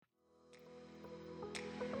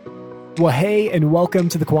Well, hey, and welcome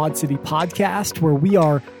to the Quad City Podcast, where we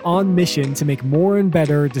are on mission to make more and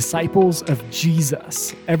better disciples of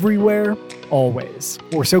Jesus everywhere, always.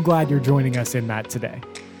 We're so glad you're joining us in that today.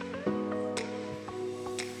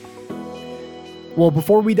 Well,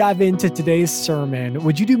 before we dive into today's sermon,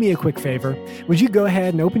 would you do me a quick favor? Would you go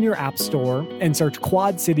ahead and open your app store and search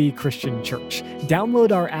Quad City Christian Church?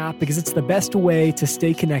 Download our app because it's the best way to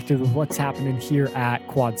stay connected with what's happening here at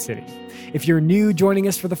Quad City. If you're new joining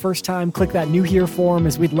us for the first time, click that New Here form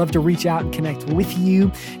as we'd love to reach out and connect with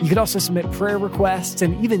you. You could also submit prayer requests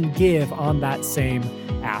and even give on that same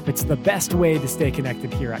app. It's the best way to stay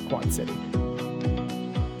connected here at Quad City.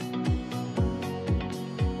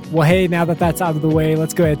 Well, hey, now that that's out of the way,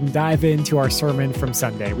 let's go ahead and dive into our sermon from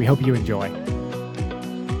Sunday. We hope you enjoy.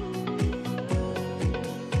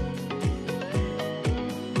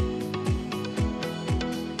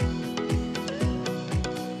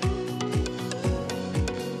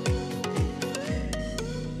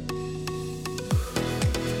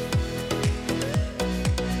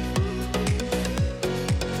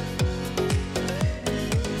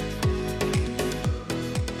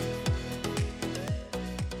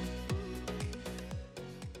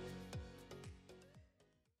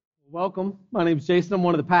 Welcome. My name is Jason. I'm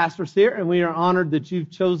one of the pastors here, and we are honored that you've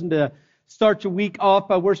chosen to start your week off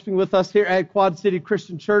by worshiping with us here at Quad City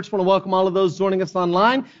Christian Church. I want to welcome all of those joining us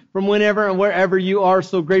online from whenever and wherever you are.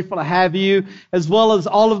 So grateful to have you, as well as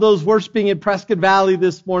all of those worshiping in Prescott Valley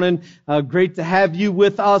this morning. Great to have you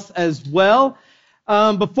with us as well.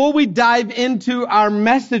 Before we dive into our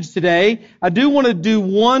message today, I do want to do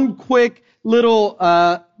one quick little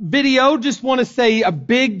video. Just want to say a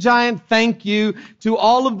big giant thank you to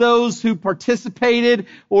all of those who participated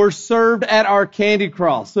or served at our Candy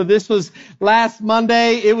Cross. So this was last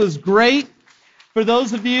Monday. It was great. For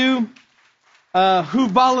those of you who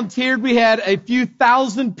volunteered, we had a few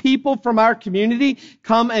thousand people from our community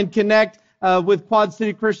come and connect with Quad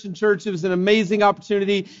City Christian Church. It was an amazing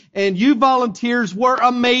opportunity, and you volunteers were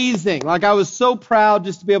amazing. Like, I was so proud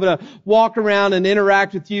just to be able to walk around and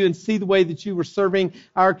interact with you and see the way that you were serving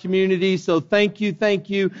our community. So thank you, thank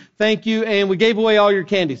you, thank you. And we gave away all your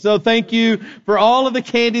candy. So thank you for all of the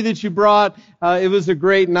candy that you brought. It was a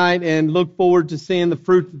great night, and look forward to seeing the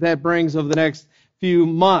fruit that brings over the next few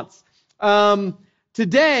months.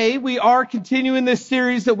 Today, we are continuing this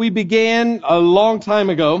series that we began a long time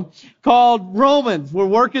ago called Romans. We're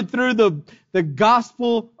working through the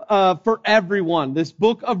gospel for everyone, this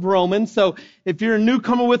book of Romans. So if you're a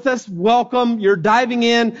newcomer with us, welcome. You're diving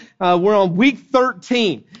in. We're on week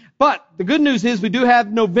 13. But the good news is we do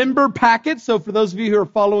have November packets. So for those of you who are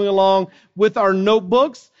following along with our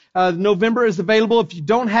notebooks, November is available. If you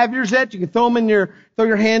don't have yours yet, you can throw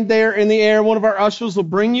your hand there in the air. One of our ushers will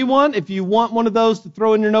bring you one. If you want one of those to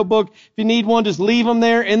throw in your notebook, if you need one, just leave them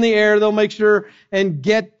there in the air. They'll make sure and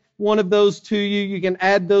get one of those to you. You can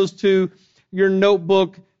add those to your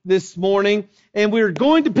notebook this morning. And we're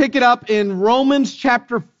going to pick it up in Romans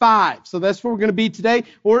chapter 5. So that's where we're going to be today.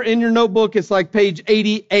 Or in your notebook, it's like page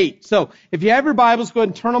 88. So if you have your Bibles, go ahead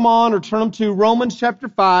and turn them on or turn them to Romans chapter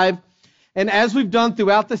 5. And as we've done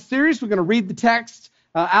throughout this series, we're going to read the text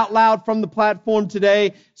out loud from the platform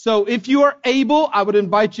today. So if you are able, I would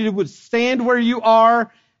invite you to stand where you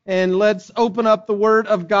are, and let's open up the Word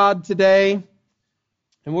of God today.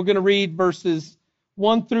 And we're going to read verses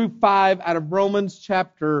 1 through 5 out of Romans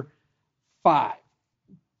chapter 5.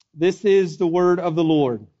 This is the Word of the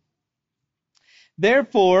Lord.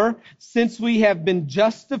 Therefore, since we have been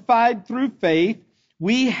justified through faith,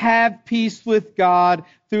 we have peace with God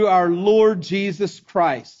through our Lord Jesus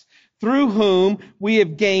Christ, through whom we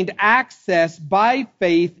have gained access by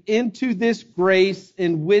faith into this grace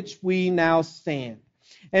in which we now stand.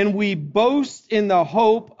 And we boast in the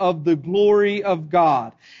hope of the glory of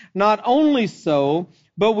God. Not only so,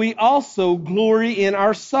 but we also glory in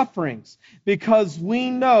our sufferings, because we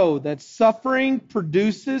know that suffering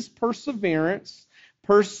produces perseverance,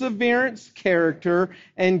 perseverance character,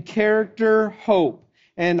 and character hope.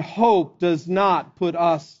 And hope does not put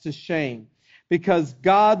us to shame, because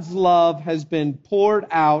God's love has been poured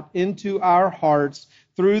out into our hearts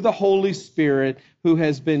through the Holy Spirit who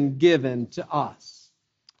has been given to us.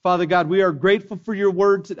 Father God, we are grateful for your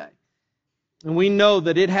word today. And we know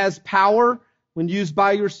that it has power when used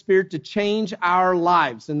by your Spirit to change our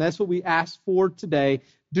lives. And that's what we ask for today.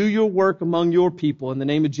 Do your work among your people. In the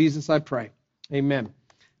name of Jesus, I pray. Amen.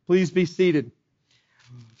 Please be seated.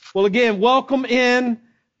 Well, again, welcome in.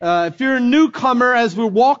 If you're a newcomer, as we're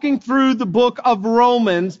walking through the book of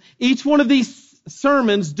Romans, each one of these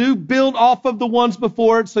sermons do build off of the ones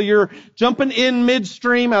before it. So you're jumping in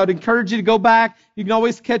midstream. I would encourage you to go back. You can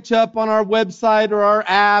always catch up on our website or our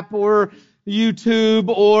app or YouTube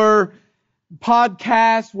or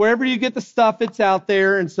podcast, wherever you get the stuff, it's out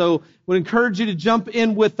there. And so would encourage you to jump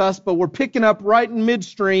in with us, but we're picking up right in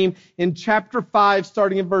midstream in chapter 5,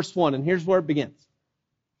 starting in verse 1. And here's where it begins.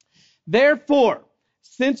 Therefore,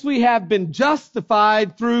 since we have been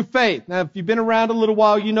justified through faith. Now, if you've been around a little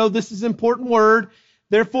while, you know this is an important word.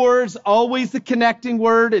 Therefore is always the connecting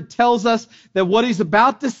word. It tells us that what he's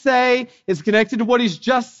about to say is connected to what he's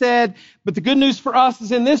just said. But the good news for us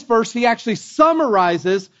is in this verse, he actually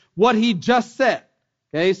summarizes what he just said.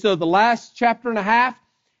 Okay, so the last chapter and a half,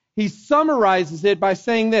 he summarizes it by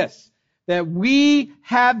saying this, that we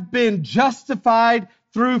have been justified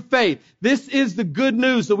through faith. This is the good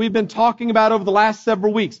news that we've been talking about over the last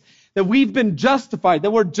several weeks, that we've been justified.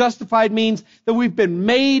 The word justified means that we've been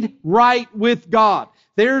made right with God.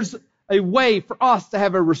 There's a way for us to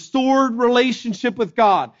have a restored relationship with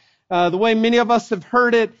God. The way many of us have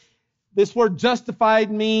heard it, this word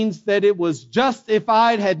justified means that it was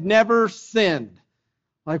justified, had never sinned.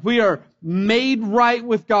 Like we are made right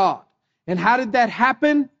with God. And how did that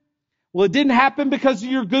happen? Well, it didn't happen because of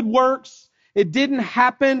your good works. It didn't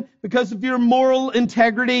happen because of your moral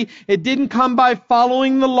integrity. It didn't come by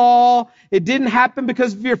following the law. It didn't happen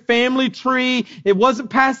because of your family tree. It wasn't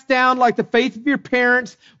passed down like the faith of your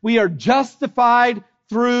parents. We are justified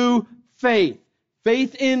through faith.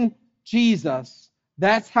 Faith in Jesus.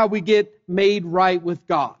 That's how we get made right with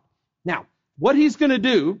God. Now, what he's going to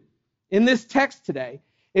do in this text today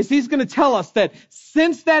is he's going to tell us that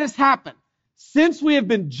since that has happened, since we have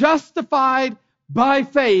been justified by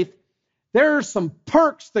faith, there are some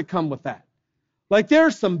perks that come with that. Like there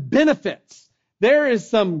are some benefits. There is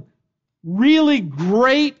some really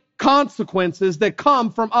great consequences that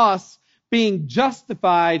come from us being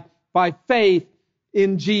justified by faith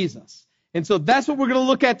in Jesus. And so that's what we're going to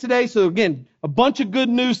look at today. So again, a bunch of good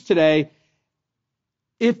news today,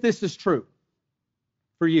 if this is true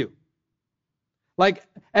for you. Like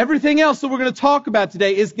everything else that we're going to talk about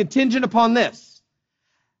today is contingent upon this.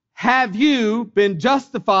 Have you been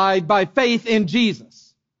justified by faith in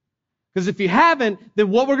Jesus? Because if you haven't,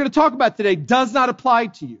 then what we're going to talk about today does not apply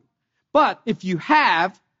to you. But if you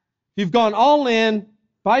have, if you've gone all in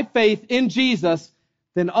by faith in Jesus,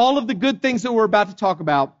 then all of the good things that we're about to talk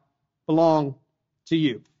about belong to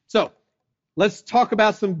you. So, let's talk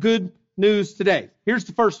about some good news today. Here's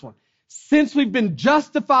the first one. Since we've been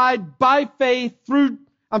justified by faith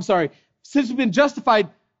since we've been justified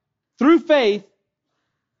through faith,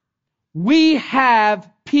 we have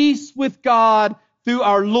peace with God through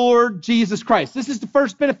our Lord Jesus Christ. This is the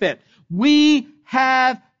first benefit. We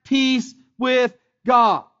have peace with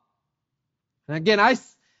God. And again, I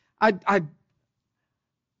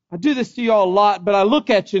do this to you all a lot, but I look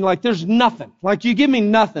at you and like there's nothing. Like you give me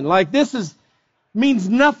nothing. Like this means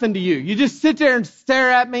nothing to you. You just sit there and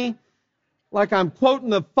stare at me like I'm quoting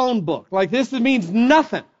the phone book. Like this means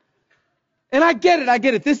nothing. And I get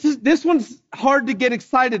it. This one's hard to get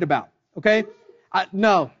excited about. Okay?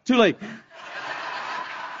 No, too late.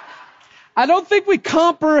 I don't think we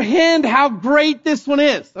comprehend how great this one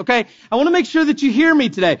is. Okay? I want to make sure that you hear me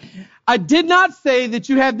today. I did not say that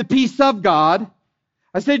you have the peace of God.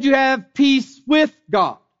 I said you have peace with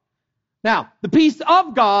God. Now, the peace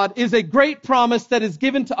of God is a great promise that is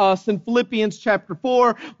given to us in Philippians chapter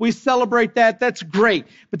 4. We celebrate that. That's great.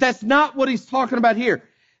 But that's not what he's talking about here.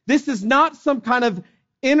 This is not some kind of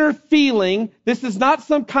inner feeling. This is not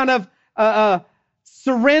some kind of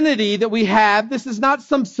serenity that we have. This is not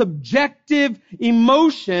some subjective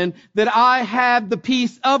emotion that I have the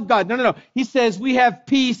peace of God. No. He says we have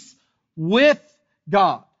peace with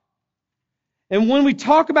God. And when we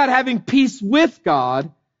talk about having peace with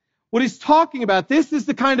God, what he's talking about, this is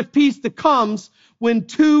the kind of peace that comes when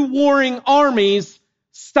two warring armies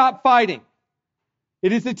stop fighting.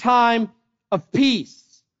 It is a time of peace.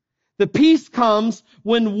 The peace comes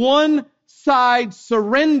when one side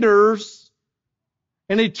surrenders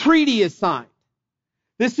and a treaty is signed.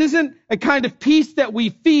 This isn't a kind of peace that we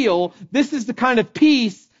feel. This is the kind of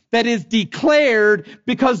peace that is declared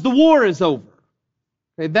because the war is over.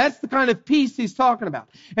 Okay, that's the kind of peace he's talking about.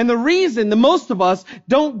 And the reason that most of us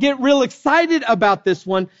don't get real excited about this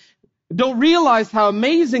one, don't realize how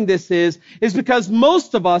amazing this is because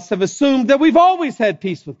most of us have assumed that we've always had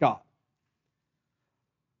peace with God.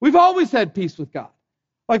 We've always had peace with God.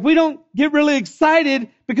 Like we don't get really excited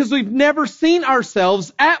because we've never seen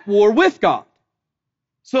ourselves at war with God.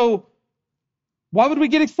 So why would we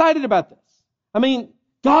get excited about this? I mean,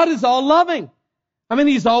 God is all loving. I mean,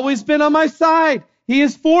 He's always been on my side. He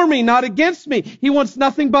is for me, not against me. He wants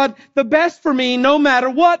nothing but the best for me, no matter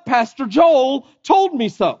what. Pastor Joel told me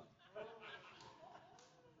so.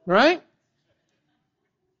 Right?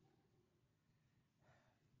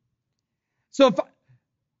 So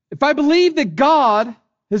if I believe that God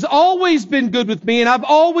has always been good with me and I've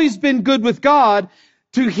always been good with God,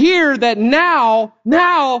 to hear that now,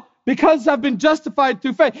 because I've been justified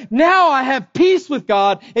through faith, now I have peace with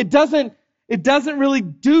God, it doesn't really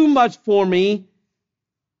do much for me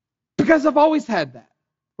because I've always had that.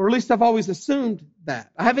 Or at least I've always assumed that.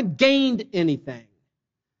 I haven't gained anything.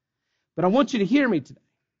 But I want you to hear me today.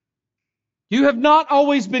 You have not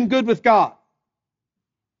always been good with God.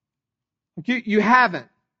 You haven't.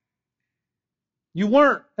 You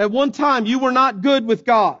weren't. At one time, you were not good with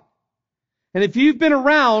God. And if you've been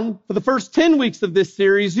around for the first 10 weeks of this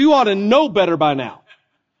series, you ought to know better by now.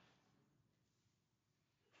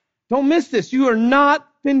 Don't miss this. You are not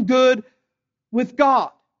been good with God.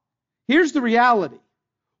 Here's the reality.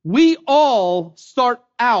 We all start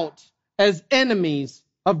out as enemies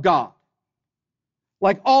of God.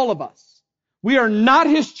 Like all of us. We are not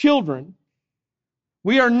His children.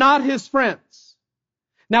 We are not His friends.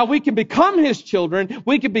 Now we can become His children.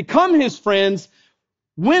 We can become His friends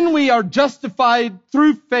when we are justified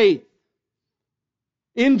through faith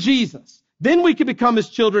in Jesus. Then we can become His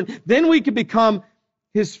children. Then we can become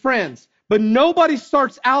His friends. But nobody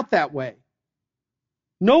starts out that way.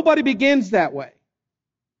 Nobody begins that way.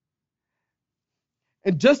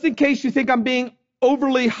 And just in case you think I'm being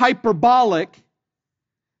overly hyperbolic,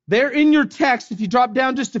 there in your text, if you drop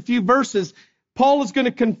down just a few verses, Paul is going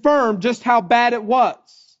to confirm just how bad it was.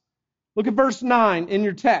 Look at verse 9 in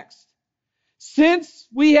your text. Since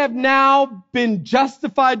we have now been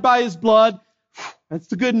justified by His blood, that's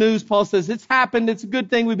the good news. Paul says it's happened. It's a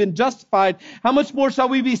good thing. We've been justified. How much more shall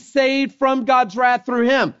we be saved from God's wrath through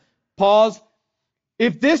Him? Pause.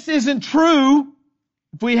 If this isn't true,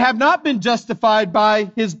 if we have not been justified by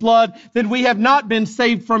His blood, then we have not been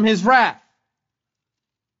saved from His wrath.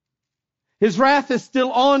 His wrath is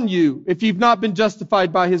still on you if you've not been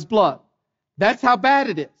justified by His blood. That's how bad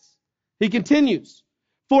it is. He continues.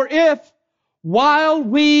 For if, while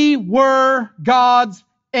we were God's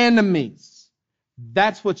enemies,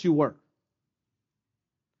 that's what you were.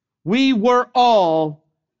 We were all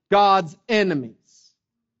God's enemies.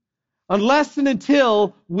 Unless and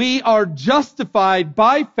until we are justified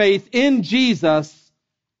by faith in Jesus,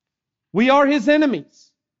 we are His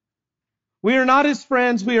enemies. We are not His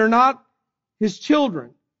friends. We are not His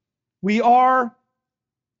children. We are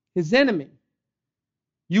His enemy.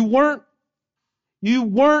 You weren't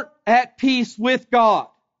at peace with God.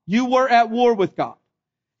 You were at war with God.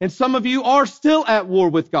 And some of you are still at war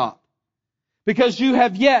with God because you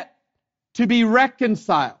have yet to be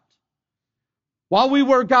reconciled. While we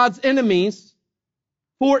were God's enemies,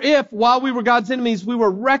 for if, while we were God's enemies, we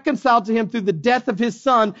were reconciled to Him through the death of His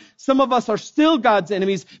Son, some of us are still God's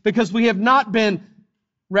enemies because we have not been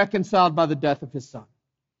reconciled by the death of His Son.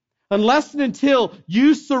 Unless and until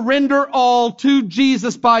you surrender all to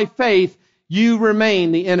Jesus by faith, you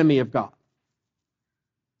remain the enemy of God.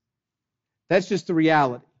 That's just the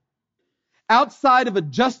reality. Outside of a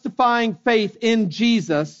justifying faith in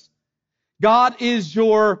Jesus, God is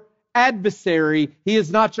your adversary. He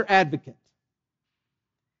is not your advocate.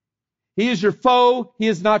 He is your foe. He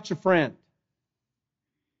is not your friend.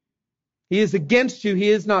 He is against you. He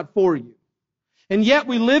is not for you. And yet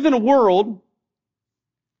we live in a world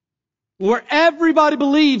where everybody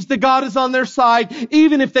believes that God is on their side,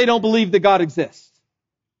 even if they don't believe that God exists.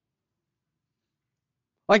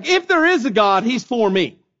 Like, if there is a God, He's for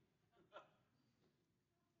me.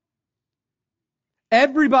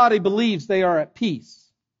 Everybody believes they are at peace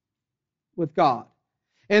with God.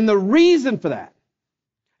 And the reason for that,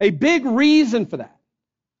 a big reason for that,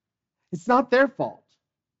 it's not their fault.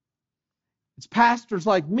 It's pastors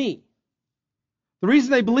like me. The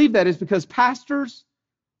reason they believe that is because pastors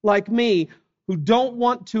like me who don't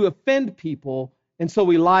want to offend people, and so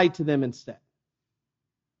we lie to them instead.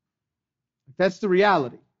 That's the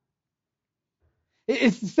reality.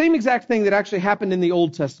 It's the same exact thing that actually happened in the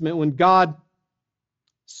Old Testament when God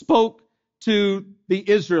spoke to the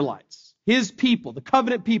Israelites, His people, the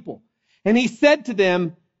covenant people. And He said to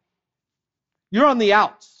them, you're on the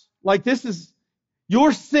outs. Like, this is,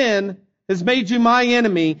 your sin has made you my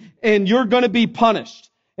enemy, and you're going to be punished.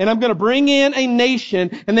 And I'm going to bring in a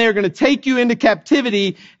nation, and they are going to take you into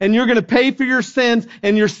captivity, and you're going to pay for your sins,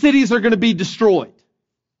 and your cities are going to be destroyed.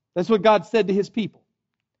 That's what God said to His people.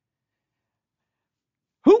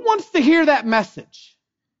 Who wants to hear that message?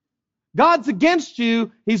 God's against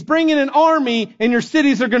you. He's bringing an army and your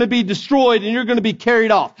cities are going to be destroyed and you're going to be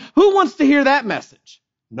carried off. Who wants to hear that message?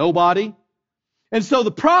 Nobody. And so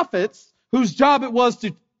the prophets, whose job it was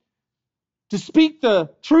to speak the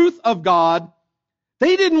truth of God,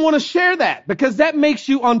 they didn't want to share that because that makes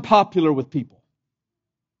you unpopular with people.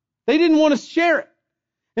 They didn't want to share it.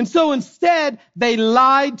 And so instead, they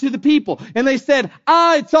lied to the people. And they said,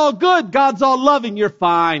 it's all good. God's all loving. You're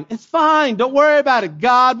fine. It's fine. Don't worry about it.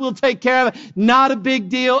 God will take care of it. Not a big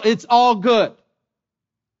deal. It's all good.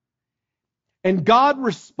 And God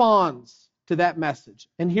responds to that message.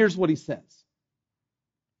 And here's what He says.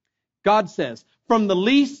 God says, from the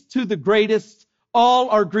least to the greatest, all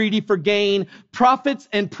are greedy for gain. Prophets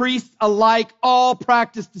and priests alike all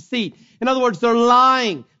practice deceit. In other words, they're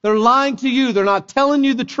lying. They're lying to you. They're not telling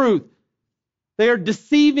you the truth. They are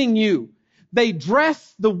deceiving you. They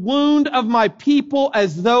dress the wound of my people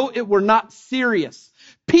as though it were not serious.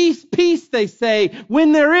 Peace, peace, they say,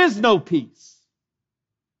 when there is no peace.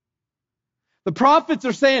 The prophets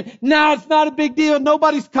are saying, no, it's not a big deal.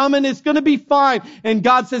 Nobody's coming. It's going to be fine. And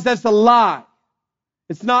God says that's a lie.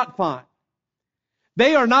 It's not fine.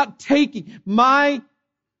 They are not taking, my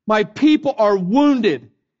people are wounded.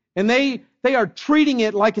 And they are treating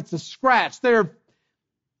it like it's a scratch. They're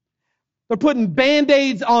putting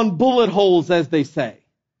Band-Aids on bullet holes, as they say.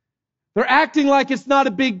 They're acting like it's not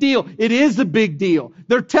a big deal. It is a big deal.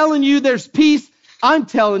 They're telling you there's peace. I'm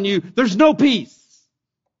telling you there's no peace.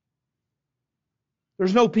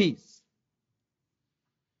 There's no peace.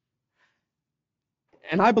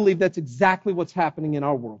 And I believe that's exactly what's happening in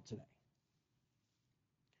our world today.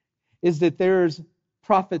 Is that there's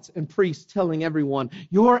prophets and priests telling everyone,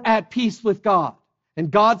 you're at peace with God, and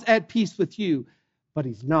God's at peace with you, but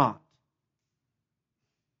He's not.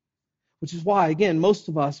 Which is why, again, most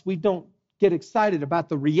of us, we don't get excited about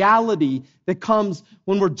the reality that comes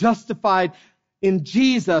when we're justified in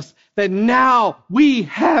Jesus, that now we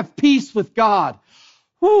have peace with God.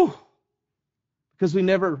 Whew. Because we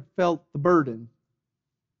never felt the burden.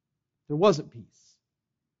 There wasn't peace.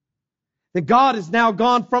 That God is now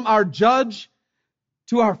gone from our judge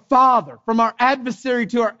to our Father, from our adversary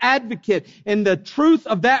to our advocate. And the truth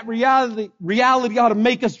of that reality ought to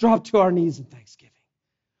make us drop to our knees in thanksgiving.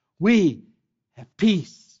 We have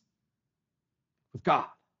peace with God.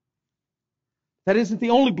 That isn't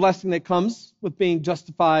the only blessing that comes with being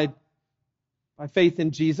justified by faith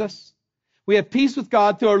in Jesus. We have peace with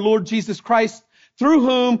God through our Lord Jesus Christ, through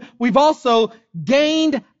whom we've also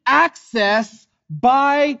gained access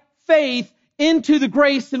by faith into the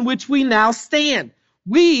grace in which we now stand.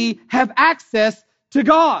 We have access to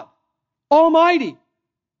God Almighty.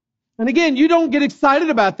 And again, you don't get excited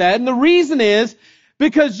about that. And the reason is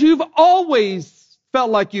because you've always felt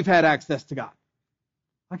like you've had access to God.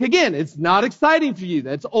 Like again, it's not exciting for you.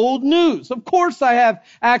 That's old news. Of course I have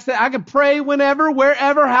access. I can pray whenever,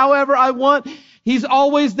 wherever, however I want. He's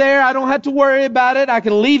always there. I don't have to worry about it. I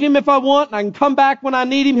can leave Him if I want. And I can come back when I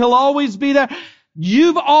need Him. He'll always be there.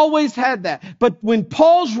 You've always had that. But when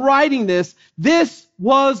Paul's writing this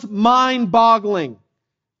was mind-boggling.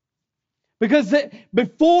 Because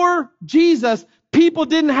before Jesus, people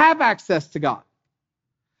didn't have access to God.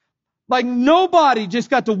 Like nobody just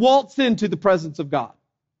got to waltz into the presence of God.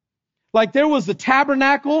 Like there was a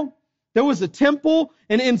tabernacle, there was a temple,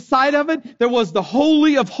 and inside of it, there was the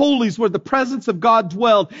Holy of Holies where the presence of God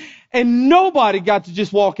dwelled. And nobody got to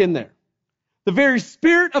just walk in there. The very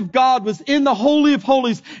Spirit of God was in the Holy of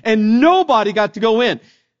Holies, and nobody got to go in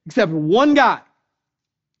except one guy.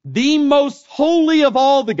 The most holy of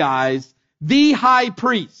all the guys, the high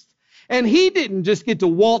priest. And he didn't just get to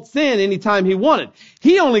waltz in anytime he wanted.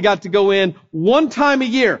 He only got to go in one time a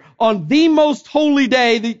year on the most holy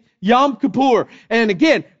day, the Yom Kippur. And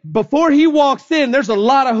again, before he walks in, there's a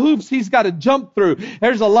lot of hoops he's got to jump through.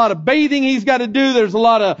 There's a lot of bathing he's got to do. There's a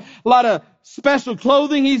lot of special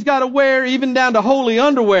clothing he's got to wear, even down to holy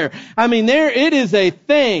underwear. I mean, it is a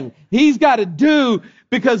thing he's got to do,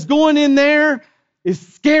 because going in there is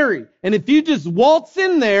scary. And if you just waltz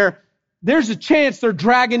in there, there's a chance they're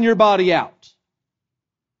dragging your body out.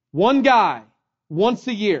 One guy, once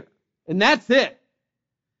a year. And that's it.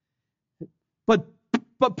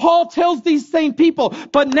 But Paul tells these same people,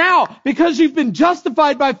 but now, because you've been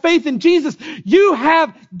justified by faith in Jesus, you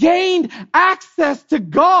have gained access to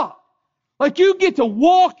God. Like you get to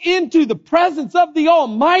walk into the presence of the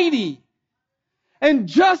Almighty. And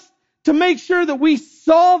just to make sure that we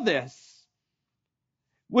saw this,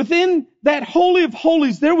 within that Holy of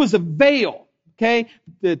Holies, there was a veil, okay,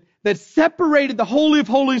 that separated the Holy of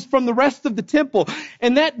Holies from the rest of the temple.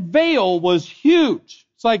 And that veil was huge.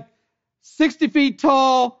 It's like 60 feet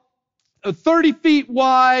tall, 30 feet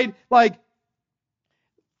wide, like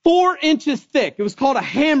 4 inches thick. It was called a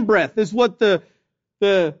handbreadth, is what the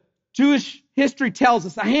Jewish history tells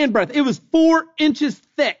us, a handbreadth. It was 4 inches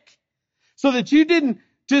thick, so that you didn't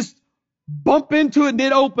just bump into it and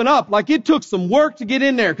it open up. Like, it took some work to get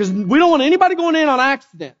in there, because we don't want anybody going in on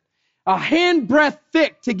accident. A handbreadth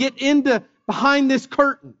thick to get into behind this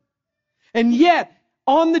curtain. And yet,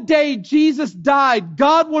 on the day Jesus died,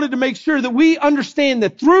 God wanted to make sure that we understand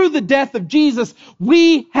that through the death of Jesus,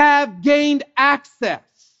 we have gained access.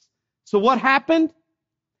 So what happened?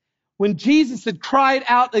 When Jesus had cried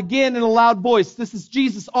out again in a loud voice, this is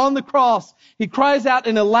Jesus on the cross, he cries out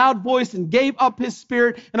in a loud voice and gave up his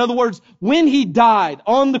spirit. In other words, when he died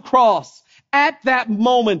on the cross, at that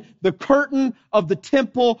moment, the curtain of the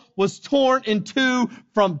temple was torn in two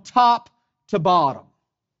from top to bottom.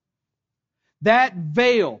 That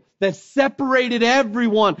veil that separated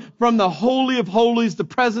everyone from the Holy of Holies, the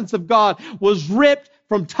presence of God, was ripped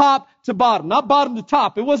from top to bottom. Not bottom to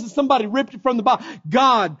top. It wasn't somebody ripped it from the bottom.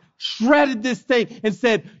 God shredded this thing and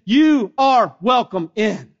said, you are welcome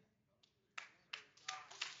in.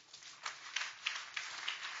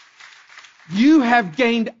 You have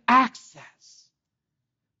gained access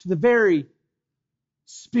to the very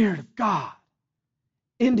Spirit of God,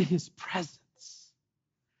 into His presence,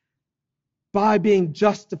 by being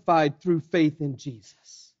justified through faith in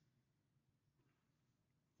Jesus.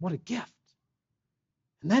 What a gift.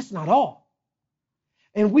 And that's not all.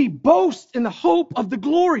 And we boast in the hope of the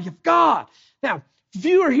glory of God. Now, if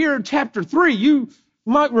you are here in chapter 3, you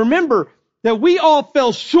might remember that we all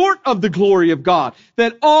fell short of the glory of God.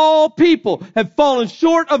 That all people have fallen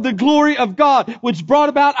short of the glory of God, which brought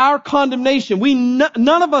about our condemnation.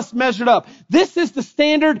 None of us measured up. This is the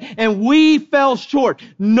standard, and we fell short.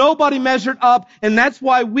 Nobody measured up, and that's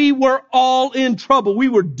why we were all in trouble. We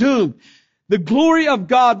were doomed. The glory of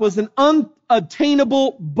God was an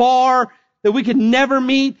unattainable bar that we could never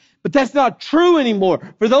meet. But that's not true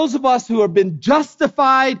anymore. For those of us who have been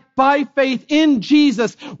justified by faith in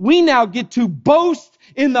Jesus, we now get to boast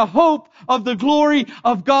in the hope of the glory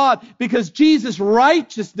of God, because Jesus'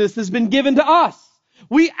 righteousness has been given to us.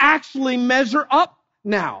 We actually measure up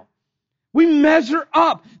now. We measure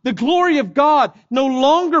up. The glory of God no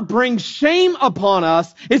longer brings shame upon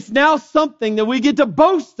us. It's now something that we get to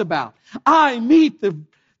boast about. I meet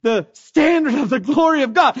the standard of the glory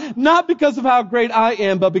of God, not because of how great I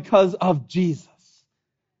am, but because of Jesus.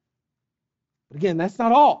 But again, that's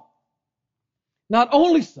not all. Not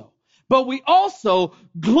only so, but we also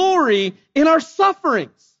glory in our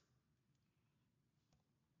sufferings.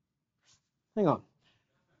 Hang on.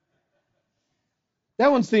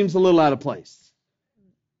 That one seems a little out of place.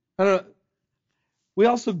 I don't know. We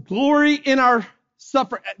also glory in our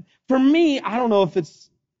suffering. For me, I don't know if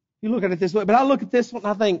you look at it this way, but I look at this one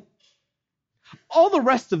and I think, all the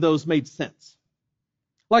rest of those made sense.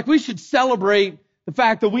 Like, we should celebrate the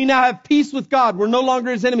fact that we now have peace with God. We're no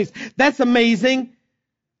longer His enemies. That's amazing.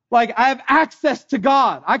 Like, I have access to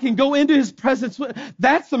God. I can go into His presence.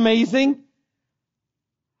 That's amazing.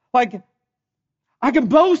 Like, I can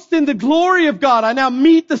boast in the glory of God. I now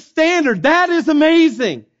meet the standard. That is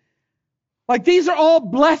amazing. Like, these are all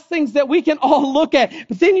blessings that we can all look at.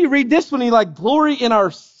 But then you read this one and you like, glory in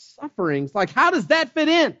our sufferings. Like, how does that fit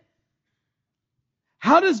in?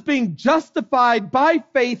 How does being justified by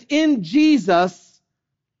faith in Jesus,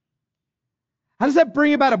 how does that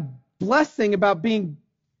bring about a blessing about being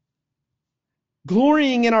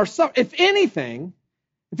glorying in our suffering? If anything,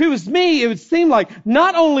 if it was me, it would seem like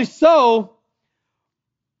not only so,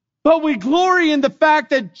 but we glory in the fact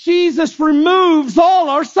that Jesus removes all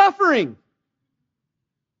our suffering.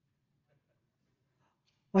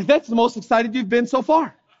 Like, that's the most excited you've been so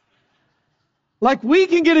far. Like, we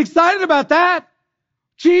can get excited about that.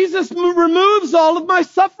 Jesus removes all of my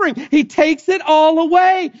suffering. He takes it all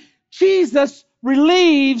away. Jesus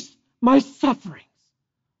relieves my sufferings.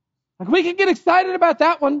 Like, we can get excited about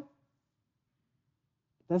that one.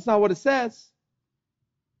 That's not what it says.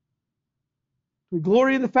 We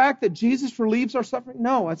glory in the fact that Jesus relieves our suffering?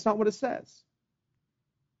 No, that's not what it says.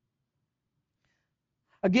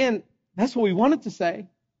 Again, that's what we wanted to say.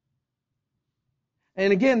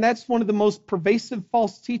 And again, that's one of the most pervasive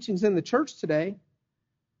false teachings in the church today.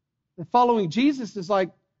 That following Jesus is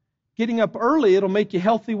like getting up early. It'll make you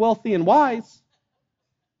healthy, wealthy, and wise.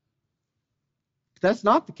 That's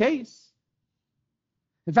not the case.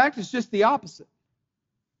 In fact, it's just the opposite.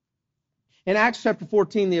 In Acts chapter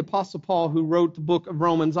 14, the Apostle Paul, who wrote the book of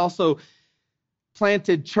Romans, also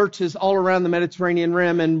planted churches all around the Mediterranean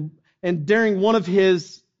Rim. And during one of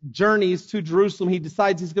his journeys to Jerusalem, he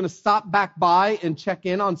decides he's going to stop back by and check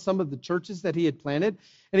in on some of the churches that he had planted.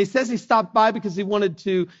 And he says he stopped by because he wanted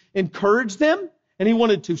to encourage them and he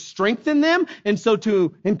wanted to strengthen them. And so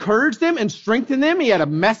to encourage them and strengthen them, he had a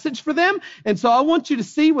message for them. And so I want you to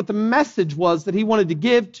see what the message was that he wanted to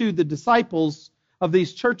give to the disciples of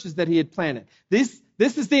these churches that he had planted. This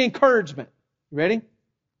is the encouragement. You ready?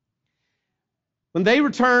 When they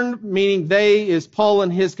returned, meaning they is Paul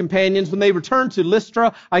and his companions, when they returned to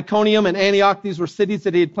Lystra, Iconium, and Antioch, these were cities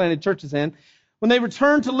that he had planted churches in. When they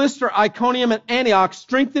returned to Lystra, Iconium, and Antioch,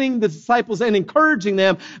 strengthening the disciples and encouraging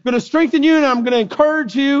them, I'm going to strengthen you and I'm going to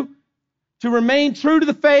encourage you to remain true to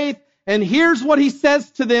the faith. And here's what he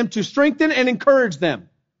says to them to strengthen and encourage them.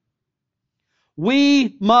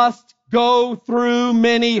 We must go through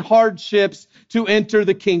many hardships to enter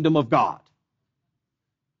the kingdom of God.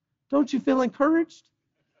 Don't you feel encouraged?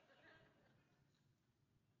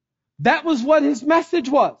 That was what his message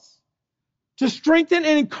was. To strengthen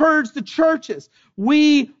and encourage the churches.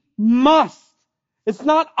 We must. It's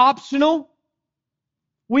not optional.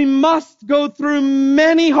 We must go through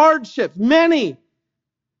many hardships, many,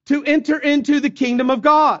 to enter into the kingdom of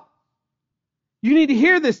God. You need to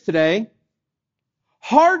hear this today.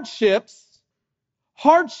 Hardships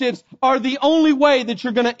are the only way that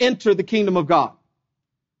you're going to enter the kingdom of God.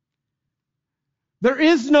 There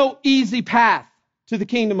is no easy path to the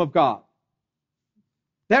kingdom of God.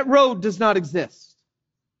 That road does not exist.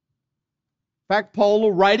 In fact, Paul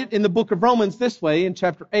will write it in the book of Romans this way in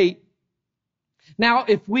chapter 8. Now,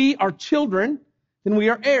 if we are children, then we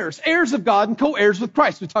are heirs. Heirs of God and co-heirs with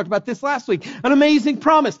Christ. We talked about this last week. An amazing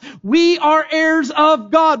promise. We are heirs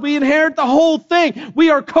of God. We inherit the whole thing.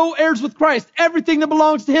 We are co-heirs with Christ. Everything that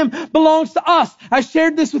belongs to Him belongs to us. I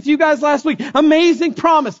shared this with you guys last week. Amazing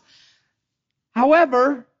promise.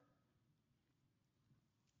 However,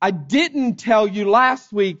 I didn't tell you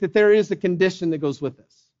last week that there is a condition that goes with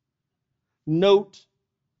this. Note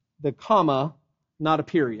the comma, not a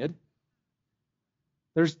period.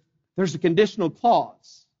 There's a conditional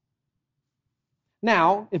clause.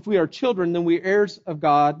 Now, if we are children, then we are heirs of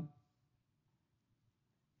God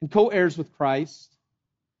and co-heirs with Christ,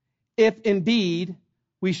 if indeed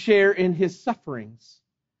we share in His sufferings,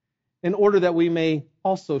 in order that we may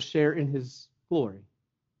also share in His glory.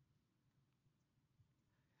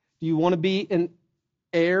 Do you want to be an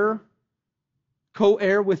heir,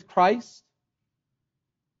 co-heir with Christ?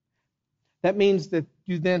 That means that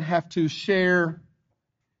you then have to share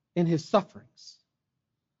in His sufferings.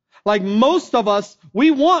 Like most of us,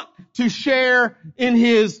 we want to share in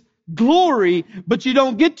His glory, but you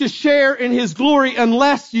don't get to share in His glory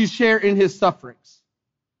unless you share in His sufferings.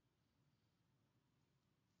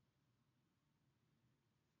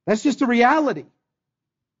 That's just a reality.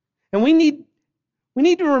 And we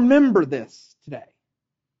need to remember this today.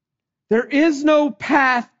 There is no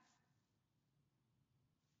path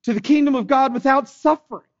to the kingdom of God without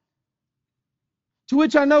suffering. To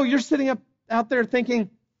which I know you're sitting out there thinking,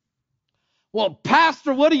 well,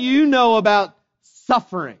 Pastor, what do you know about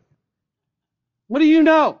suffering? What do you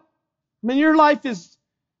know? I mean, your life is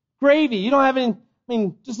gravy. You don't have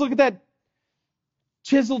any, just look at that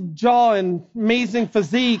chiseled jaw and amazing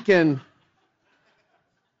physique and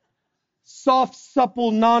soft,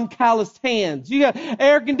 supple, non-calloused hands. You got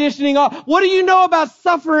air conditioning on. What do you know about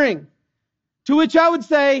suffering? To which I would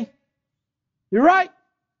say, you're right.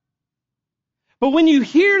 But when you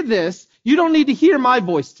hear this, you don't need to hear my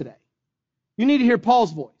voice today. You need to hear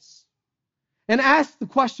Paul's voice. And ask the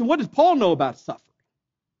question, what does Paul know about suffering?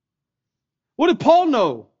 What did Paul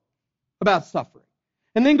know about suffering?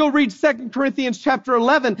 And then go read 2 Corinthians chapter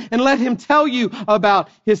 11 and let him tell you about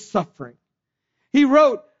his suffering. He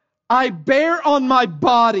wrote, I bear on my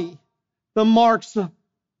body the marks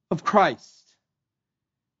of Christ.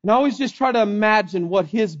 And I always just try to imagine what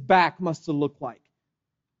his back must have looked like.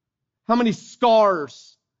 How many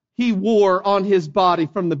scars he wore on his body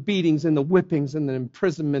from the beatings and the whippings and the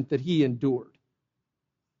imprisonment that he endured.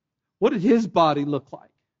 What did his body look like?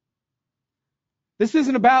 This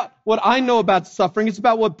isn't about what I know about suffering. It's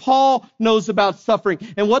about what Paul knows about suffering.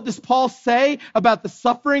 And what does Paul say about the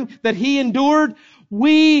suffering that he endured?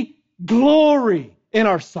 We glory in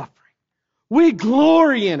our suffering. We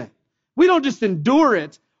glory in it. We don't just endure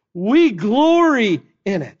it. We glory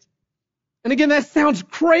in it. And again, that sounds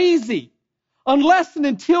crazy. Unless and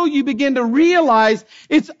until you begin to realize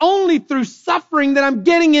it's only through suffering that I'm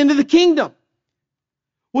getting into the kingdom.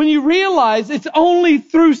 When you realize it's only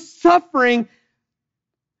through suffering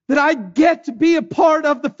that I get to be a part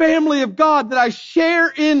of the family of God, that I share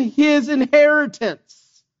in His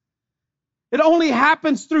inheritance. It only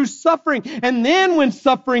happens through suffering. And then when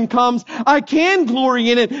suffering comes, I can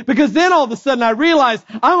glory in it because then all of a sudden I realize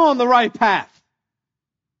I'm on the right path.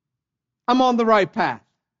 I'm on the right path.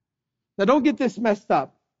 Now don't get this messed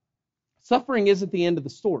up. Suffering isn't the end of the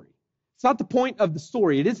story. It's not the point of the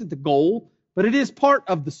story. It isn't the goal, but it is part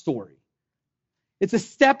of the story. It's a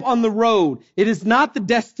step on the road. It is not the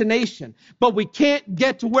destination, but we can't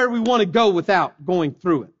get to where we want to go without going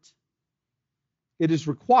through it. It is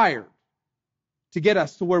required to get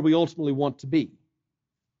us to where we ultimately want to be.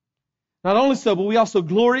 Not only so, but we also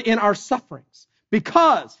glory in our sufferings.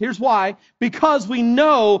 Because, here's why, because we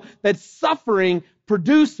know that suffering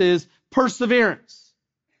produces perseverance.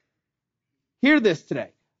 Hear this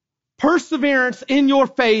today. Perseverance in your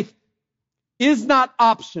faith is not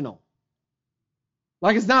optional.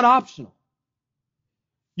 Like it's not optional.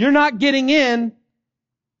 You're not getting in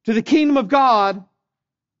to the kingdom of God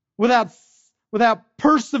without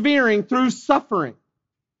persevering through suffering.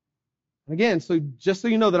 Again, so just so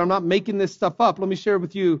you know that I'm not making this stuff up, let me share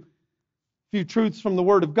with you a few truths from the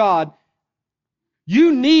Word of God.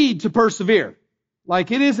 You need to persevere. Like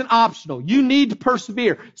it isn't optional. You need to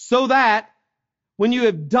persevere so that when you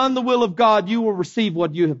have done the will of God, you will receive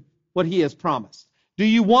what He has promised. Do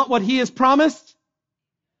you want what He has promised?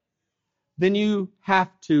 Then you have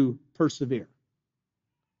to persevere.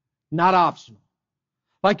 Not optional.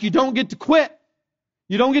 Like you don't get to quit.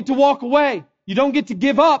 You don't get to walk away. You don't get to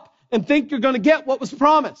give up and think you're going to get what was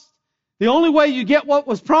promised. The only way you get what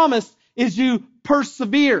was promised is you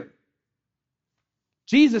persevere.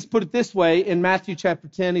 Jesus put it this way in Matthew chapter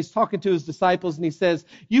 10. He's talking to His disciples and He says,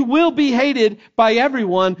 "You will be hated by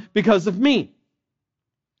everyone because of me.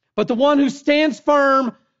 But the one who stands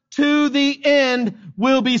firm to the end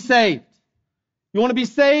will be saved." You want to be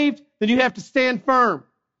saved? Then you have to stand firm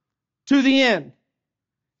to the end.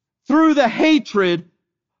 Through the hatred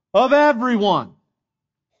of everyone.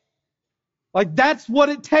 Like that's what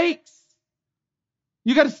it takes.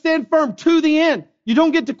 You got to stand firm to the end. You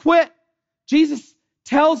don't get to quit. Jesus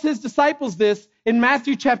tells His disciples this in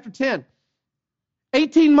Matthew chapter 10.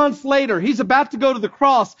 18 months later, He's about to go to the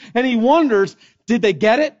cross and He wonders, did they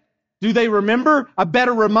get it? Do they remember? I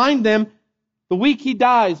better remind them. The week He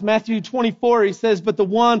dies, Matthew 24, He says, "But the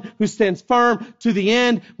one who stands firm to the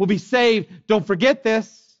end will be saved." Don't forget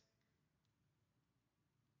this.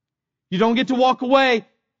 You don't get to walk away.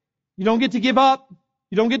 You don't get to give up.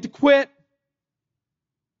 You don't get to quit.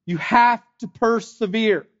 You have to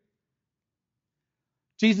persevere.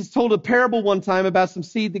 Jesus told a parable one time about some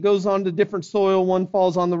seed that goes onto different soil. One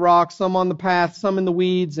falls on the rock, some on the path, some in the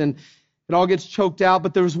weeds, and it all gets choked out.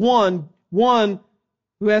 But there's one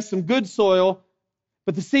who has some good soil.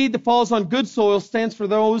 But the seed that falls on good soil stands for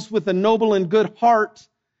those with a noble and good heart.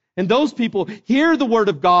 And those people hear the word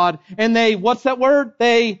of God and they, what's that word?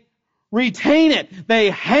 They retain it.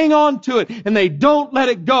 They hang on to it and they don't let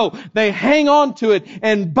it go. They hang on to it.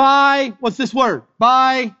 And by, what's this word?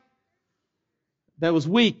 By, that was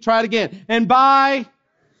weak. Try it again. And by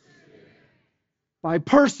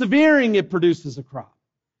persevering, it produces a crop.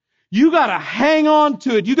 You got to hang on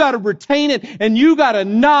to it. You got to retain it. And you got to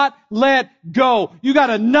not let go. You got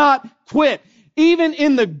to not quit. Even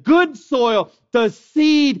in the good soil, the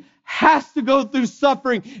seed has to go through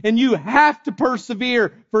suffering. And you have to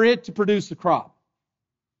persevere for it to produce a crop.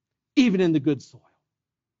 Even in the good soil.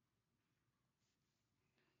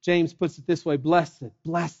 James puts it this way. Blessed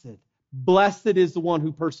is the one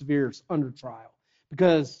who perseveres under trial.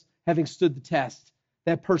 Because having stood the test,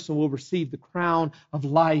 that person will receive the crown of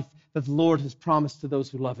life that the Lord has promised to those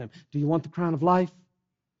who love Him. Do you want the crown of life?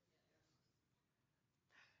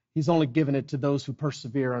 He's only given it to those who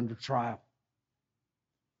persevere under trial.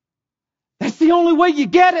 That's the only way you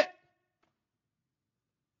get it.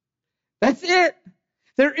 That's it.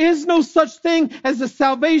 There is no such thing as a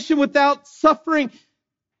salvation without suffering.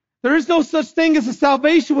 There is no such thing as a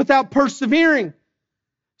salvation without persevering.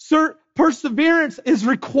 Perseverance is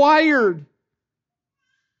required.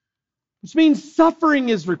 Which means suffering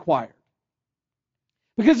is required.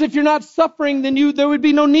 Because if you're not suffering, then there would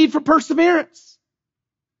be no need for perseverance.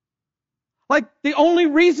 Like the only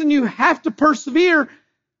reason you have to persevere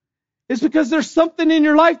is because there's something in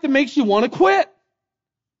your life that makes you want to quit.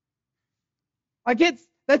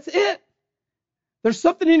 That's it. There's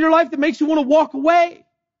something in your life that makes you want to walk away.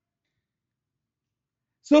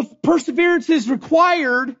 So if perseverance is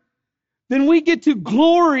required, then we get to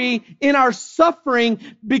glory in our suffering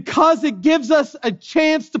because it gives us a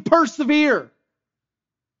chance to persevere.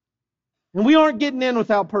 And we aren't getting in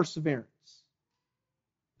without perseverance.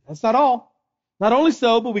 That's not all. Not only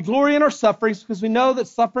so, but we glory in our sufferings because we know that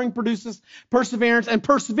suffering produces perseverance, and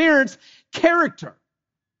perseverance, character.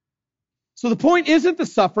 So the point isn't the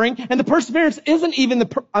suffering, and the perseverance isn't even the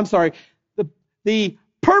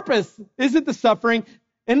purpose isn't the suffering,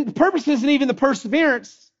 and the purpose isn't even the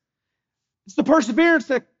perseverance. It's the perseverance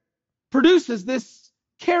that produces this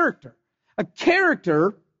character. A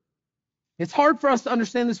character, it's hard for us to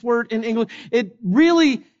understand this word in English. It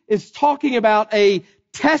really is talking about a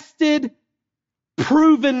tested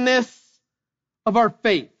provenness of our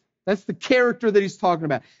faith. That's the character that he's talking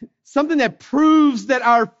about. Something that proves that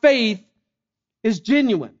our faith is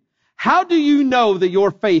genuine. How do you know that your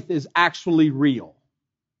faith is actually real?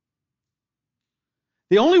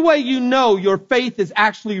 The only way you know your faith is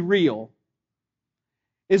actually real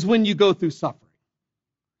is when you go through suffering.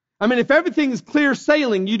 I mean, if everything is clear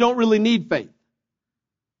sailing, you don't really need faith.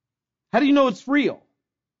 How do you know it's real?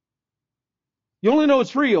 You only know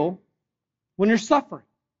it's real when you're suffering.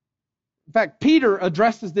 In fact, Peter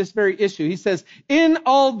addresses this very issue. He says, in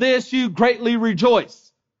all this you greatly rejoice.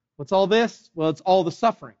 What's all this? Well, it's all the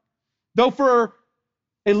suffering. Though for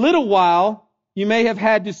a little while you may have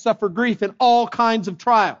had to suffer grief in all kinds of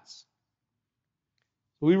trials.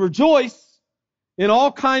 We rejoice in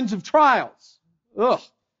all kinds of trials.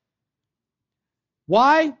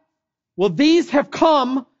 Why? Well, these have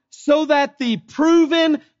come so that the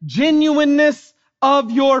proven genuineness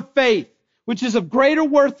of your faith, which is of greater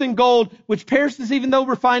worth than gold, which perishes even though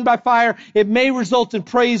refined by fire, it may result in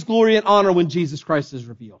praise, glory, and honor when Jesus Christ is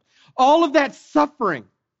revealed. All of that suffering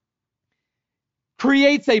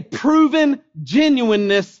creates a proven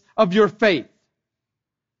genuineness of your faith.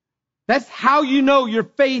 That's how you know your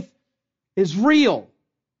faith is real.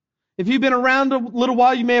 If you've been around a little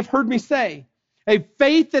while, you may have heard me say, a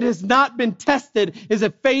faith that has not been tested is a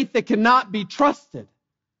faith that cannot be trusted.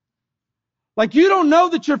 Like, you don't know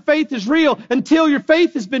that your faith is real until your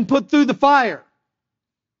faith has been put through the fire.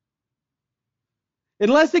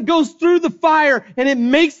 Unless it goes through the fire and it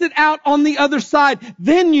makes it out on the other side,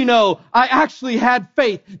 then you know I actually had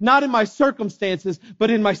faith, not in my circumstances, but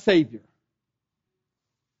in my Savior.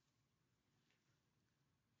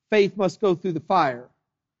 Faith must go through the fire,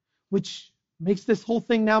 which makes this whole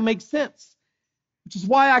thing now make sense. Which is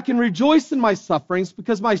why I can rejoice in my sufferings,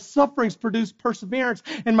 because my sufferings produce perseverance,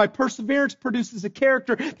 and my perseverance produces a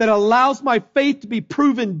character that allows my faith to be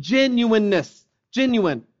proven genuine.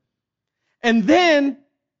 And then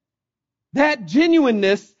that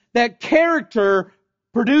genuineness, that character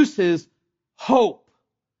produces hope.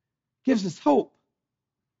 Gives us hope.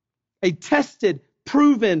 A tested,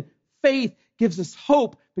 proven faith gives us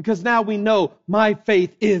hope because now we know my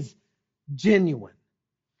faith is genuine.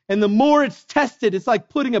 And the more it's tested, it's like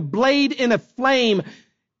putting a blade in a flame.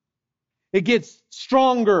 It gets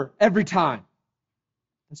stronger every time.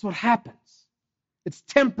 That's what happens. It's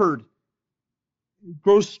tempered. It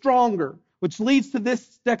grows stronger, which leads to this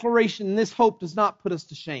declaration. This hope does not put us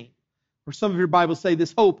to shame. Or some of your Bibles say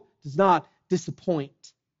this hope does not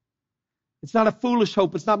disappoint. It's not a foolish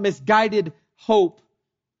hope. It's not misguided hope.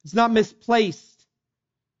 It's not misplaced.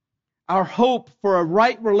 Our hope for a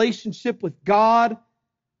right relationship with God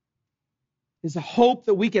is a hope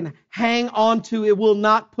that we can hang on to. It will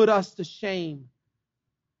not put us to shame.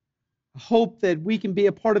 A hope that we can be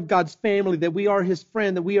a part of God's family, that we are His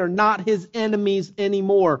friend, that we are not His enemies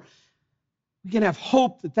anymore. We can have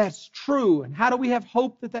hope that that's true. And how do we have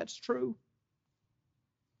hope that that's true?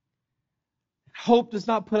 Hope does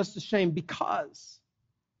not put us to shame because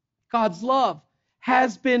God's love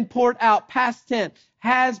has been poured out, past tense,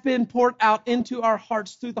 has been poured out into our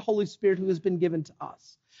hearts through the Holy Spirit who has been given to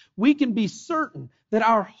us. We can be certain that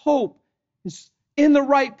our hope is in the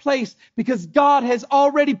right place because God has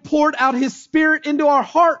already poured out His Spirit into our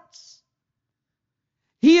hearts.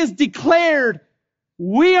 He has declared,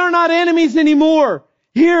 we are not enemies anymore.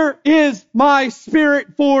 Here is my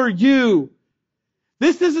Spirit for you.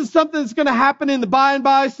 This isn't something that's going to happen in the by and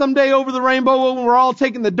by someday over the rainbow when we're all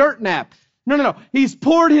taking the dirt nap. No. He's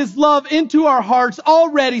poured His love into our hearts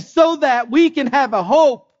already so that we can have a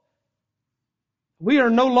hope. We are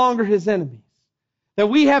no longer His enemies. That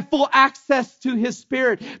we have full access to His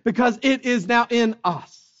Spirit because it is now in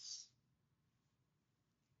us.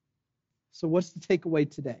 So what's the takeaway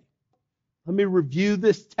today? Let me review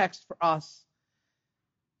this text for us.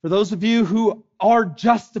 For those of you who are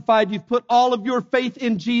justified, you've put all of your faith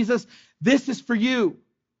in Jesus, this is for you.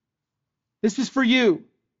 This is for you.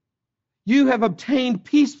 You have obtained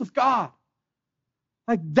peace with God.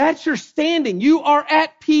 Like, that's your standing. You are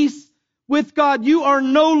at peace with God. You are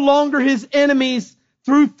no longer His enemies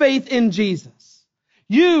through faith in Jesus.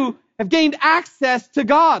 You have gained access to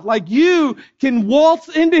God. Like, you can waltz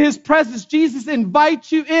into His presence. Jesus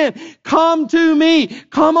invites you in. Come to me.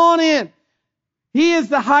 Come on in. He is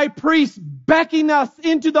the high priest beckoning us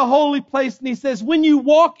into the holy place. And he says, when you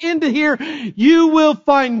walk into here, you will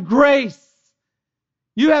find grace.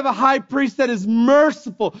 You have a high priest that is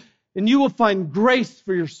merciful, and you will find grace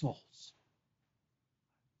for your souls.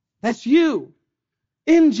 That's you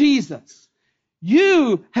in Jesus.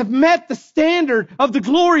 You have met the standard of the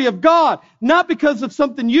glory of God, not because of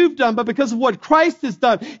something you've done, but because of what Christ has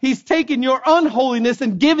done. He's taken your unholiness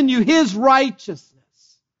and given you His righteousness.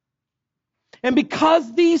 And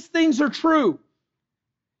because these things are true,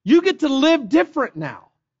 you get to live different now.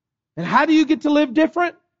 And how do you get to live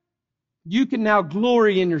different? You can now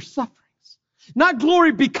glory in your sufferings. Not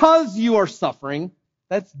glory because you are suffering.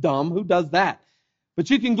 That's dumb. Who does that? But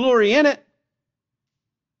you can glory in it.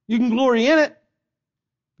 You can glory in it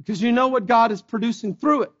because you know what God is producing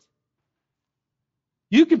through it.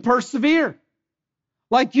 You can persevere.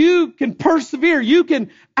 Like you can persevere. You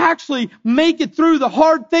can actually make it through the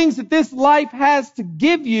hard things that this life has to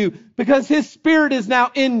give you because His Spirit is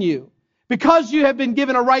now in you. Because you have been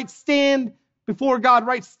given a right stand before God,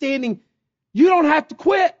 right standing, you don't have to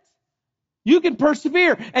quit. You can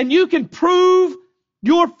persevere and you can prove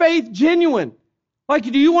your faith genuine. Like,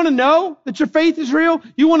 do you want to know that your faith is real?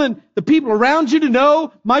 You want the people around you to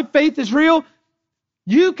know my faith is real?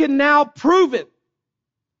 You can now prove it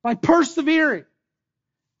by persevering.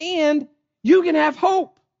 And you can have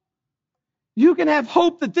hope. You can have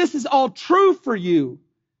hope that this is all true for you.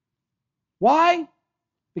 Why?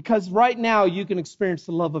 Because right now you can experience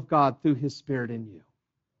the love of God through His Spirit in you.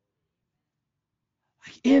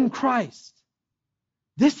 In Christ.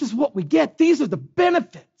 This is what we get. These are the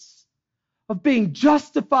benefits of being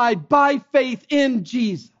justified by faith in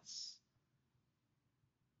Jesus.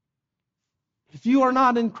 If you are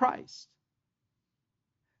not in Christ,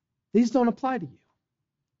 these don't apply to you.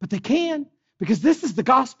 But they can, because this is the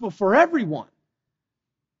gospel for everyone.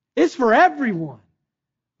 It's for everyone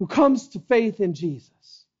who comes to faith in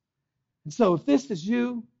Jesus. And so if this is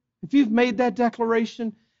you, if you've made that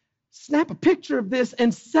declaration, snap a picture of this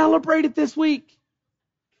and celebrate it this week.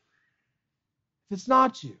 If it's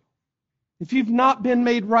not you, if you've not been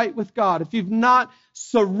made right with God, if you've not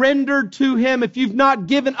surrendered to Him, if you've not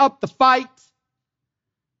given up the fight,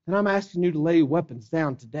 then I'm asking you to lay your weapons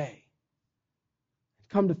down today.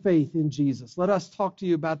 Come to faith in Jesus. Let us talk to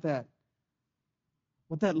you about that.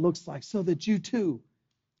 What that looks like so that you too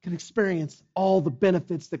can experience all the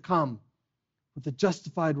benefits that come with a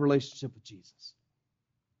justified relationship with Jesus.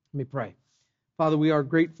 Let me pray. Father, we are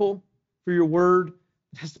grateful for your word.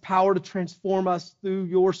 It has the power to transform us through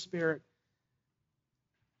your Spirit.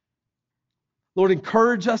 Lord,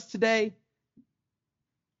 encourage us today.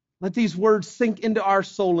 Let these words sink into our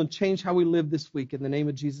soul and change how we live this week. In the name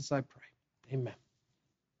of Jesus, I pray. Amen.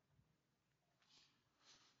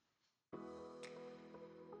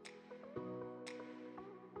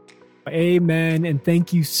 Amen. And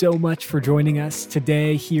thank you so much for joining us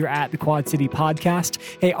today here at the Quad City Podcast.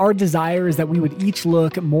 Hey, our desire is that we would each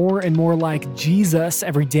look more and more like Jesus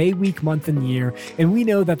every day, week, month, and year. And we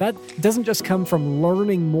know that that doesn't just come from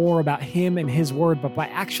learning more about Him and His Word, but by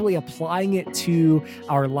actually applying it to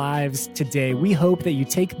our lives today. We hope that you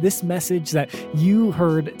take this message that you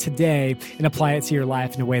heard today and apply it to your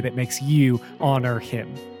life in a way that makes you honor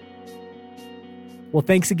Him. Well,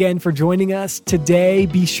 thanks again for joining us today.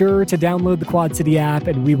 Be sure to download the Quad City app,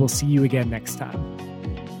 and we will see you again next time.